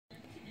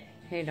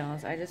Hey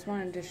dolls, I just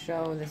wanted to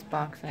show this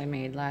box I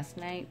made last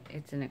night.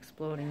 It's an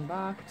exploding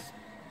box.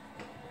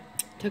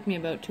 Took me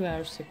about 2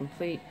 hours to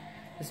complete.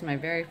 This is my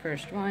very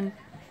first one.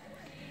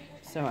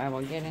 So I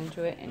will get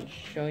into it and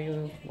show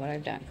you what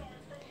I've done.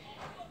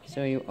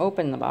 So you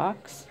open the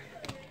box.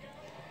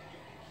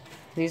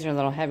 These are a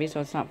little heavy so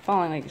it's not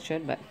falling like it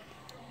should, but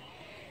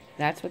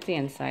that's what the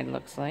inside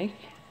looks like.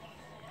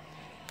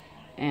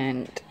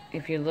 And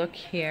if you look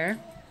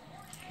here,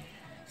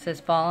 it says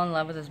fall in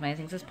love with as many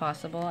things as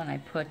possible, and I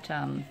put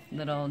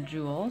little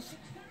jewels.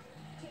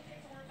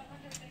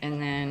 And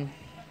then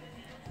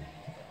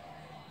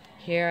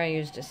here I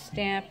used a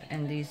stamp,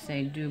 and these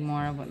say do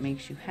more of what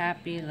makes you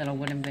happy, little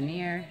wooden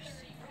veneers.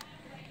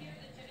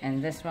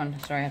 And this one,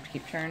 sorry I have to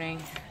keep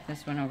turning,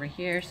 this one over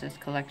here says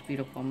collect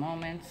beautiful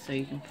moments, so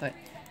you can put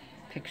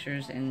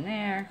pictures in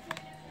there,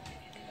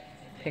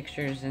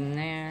 pictures in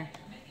there,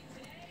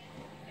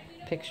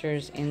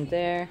 pictures in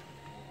there.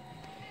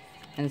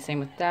 And same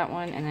with that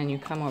one, and then you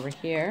come over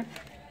here.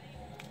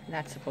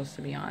 That's supposed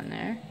to be on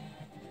there.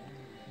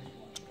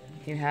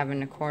 You have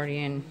an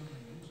accordion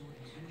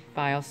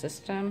file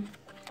system,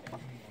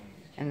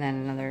 and then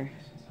another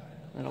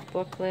little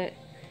booklet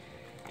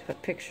to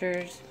put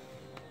pictures.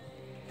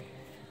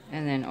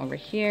 And then over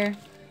here,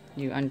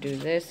 you undo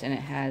this, and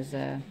it has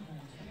a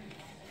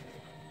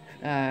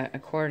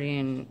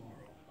accordion,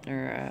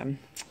 or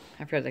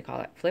I forget what they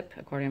call it,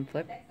 accordion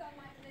flip,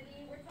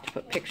 to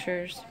put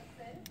pictures.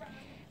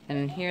 And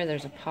in here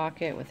there's a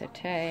pocket with a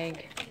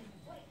tag.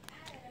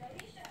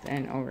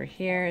 Then over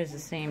here is the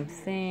same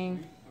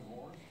thing.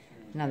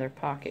 Another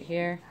pocket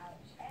here.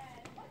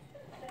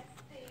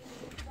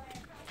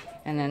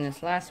 And then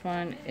this last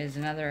one is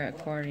another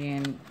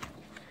accordion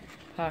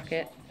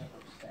pocket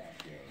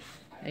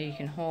that you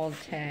can hold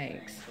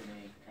tags.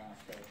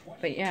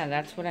 But yeah,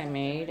 that's what I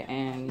made,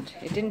 and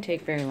it didn't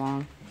take very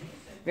long.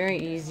 Very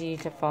easy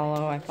to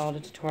follow. I followed a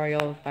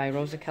tutorial by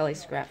Rosa Kelly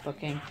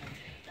Scrapbooking,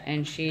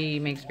 and she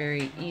makes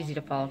very easy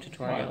to follow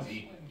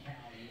tutorials.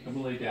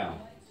 Come lay down.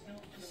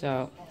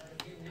 So,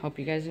 hope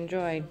you guys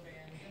enjoyed.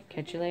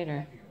 Catch you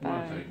later.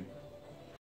 Bye.